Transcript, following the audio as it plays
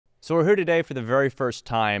So we're here today for the very first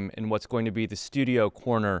time in what's going to be the studio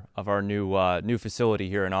corner of our new facility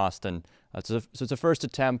here in Austin. So it's a first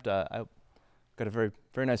attempt. I've got a very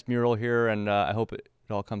nice mural here, and I hope it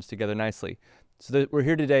all comes together nicely. So we're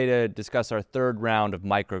here today to discuss our third round of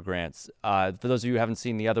microgrants. For those of you who haven't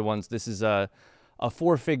seen the other ones, this is a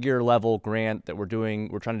four-figure level grant that we're doing.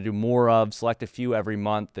 We're trying to do more of, select a few every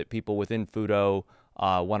month that people within FUTO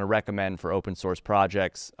want to recommend for open source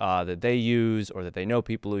projects that they use or that they know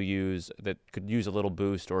people who use that could use a little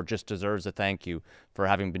boost or just deserves a thank you for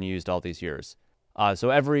having been used all these years. So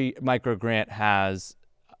every microgrant has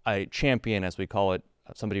a champion, as we call it.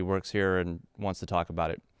 Somebody who works here and wants to talk about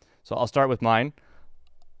it. So I'll start with mine.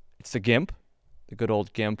 It's the Gimp, the good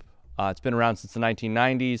old Gimp. It's been around since the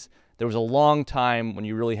 1990s. There was a long time when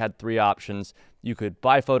you really had three options. You could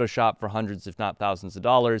buy Photoshop for hundreds, if not thousands of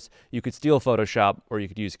dollars. You could steal Photoshop, or you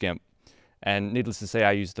could use Gimp. And needless to say,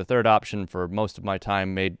 I used the third option for most of my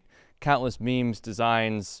time, made countless memes,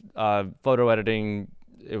 designs, photo editing.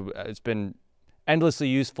 It's been endlessly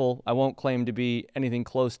useful. I won't claim to be anything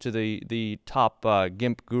close to the top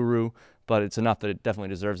Gimp guru, but it's enough that it definitely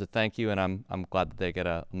deserves a thank you, and I'm glad that they get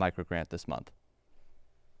a microgrant this month.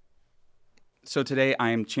 So today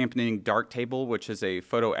I am championing Darktable, which is a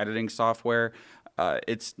photo editing software.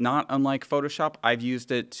 It's not unlike Photoshop. I've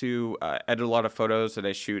used it to edit a lot of photos that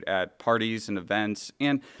I shoot at parties and events,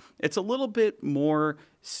 and it's a little bit more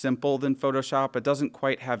simple than Photoshop. It doesn't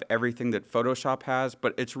quite have everything that Photoshop has,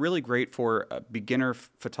 but it's really great for beginner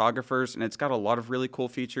photographers, and it's got a lot of really cool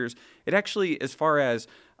features. It actually, as far as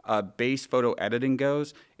base photo editing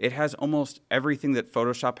goes, it has almost everything that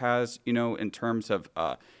Photoshop has, you know, in terms of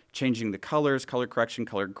changing the colors, color correction,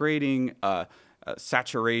 color grading,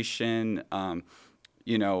 saturation,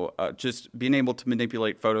 just being able to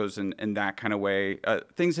manipulate photos in that kind of way.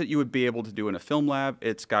 Things that you would be able to do in a film lab.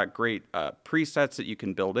 It's got great presets that you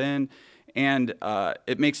can build in, and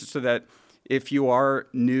it makes it so that if you are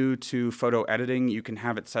new to photo editing, you can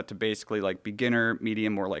have it set to basically like beginner,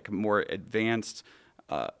 medium, or like a more advanced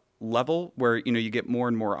level where you get more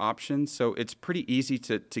and more options. So it's pretty easy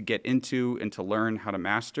to get into and to learn how to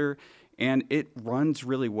master, and it runs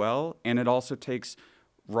really well, and it also takes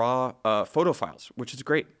raw photo files, which is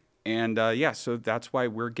great. And yeah, so that's why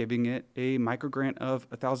we're giving it a microgrant of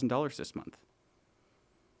 $1,000 this month.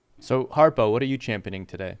 So Harpo, what are you championing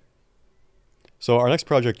today? So our next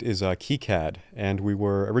project is KiCAD, and we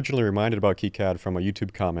were originally reminded about KiCAD from a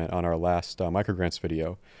YouTube comment on our last microgrants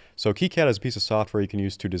video. So KiCAD is a piece of software you can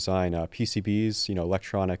use to design PCBs,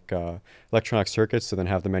 electronic circuits, to then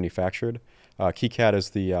have them manufactured. KiCAD is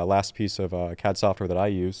the last piece of CAD software that I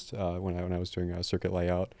used when I was doing a circuit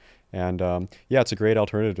layout, and yeah, it's a great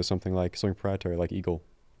alternative to something proprietary like Eagle.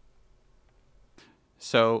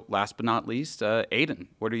 So last but not least, Aidan,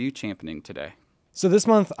 what are you championing today? So this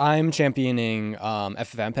month I'm championing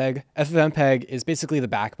FFmpeg. FFmpeg is basically the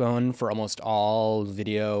backbone for almost all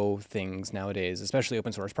video things nowadays, especially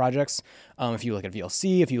open source projects. If you look at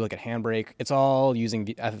VLC, if you look at Handbrake, it's all using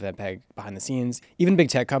FFmpeg behind the scenes. Even big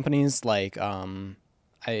tech companies like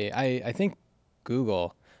I think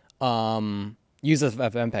Google use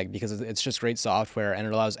FFmpeg because it's just great software, and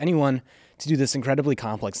it allows anyone to do this incredibly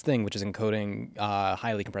complex thing, which is encoding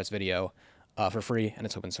highly compressed video for free, and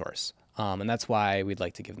it's open source. And that's why we'd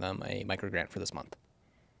like to give them a microgrant for this month.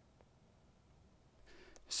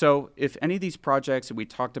 So if any of these projects that we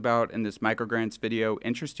talked about in this microgrants video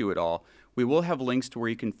interest you at all, we will have links to where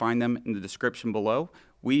you can find them in the description below.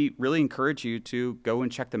 We really encourage you to go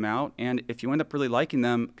and check them out. And if you end up really liking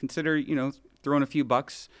them, consider, throwing a few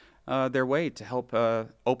bucks their way to help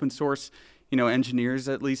open source, engineers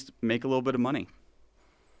at least make a little bit of money.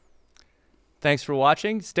 Thanks for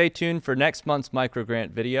watching. Stay tuned for next month's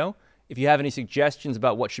microgrant video. If you have any suggestions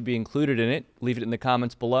about what should be included in it, leave it in the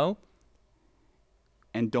comments below.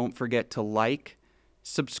 And don't forget to like,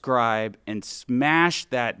 subscribe, and smash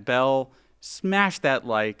that bell, smash that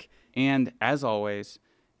like. And as always,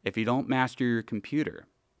 if you don't master your computer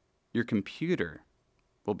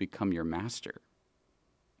will become your master.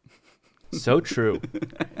 So true.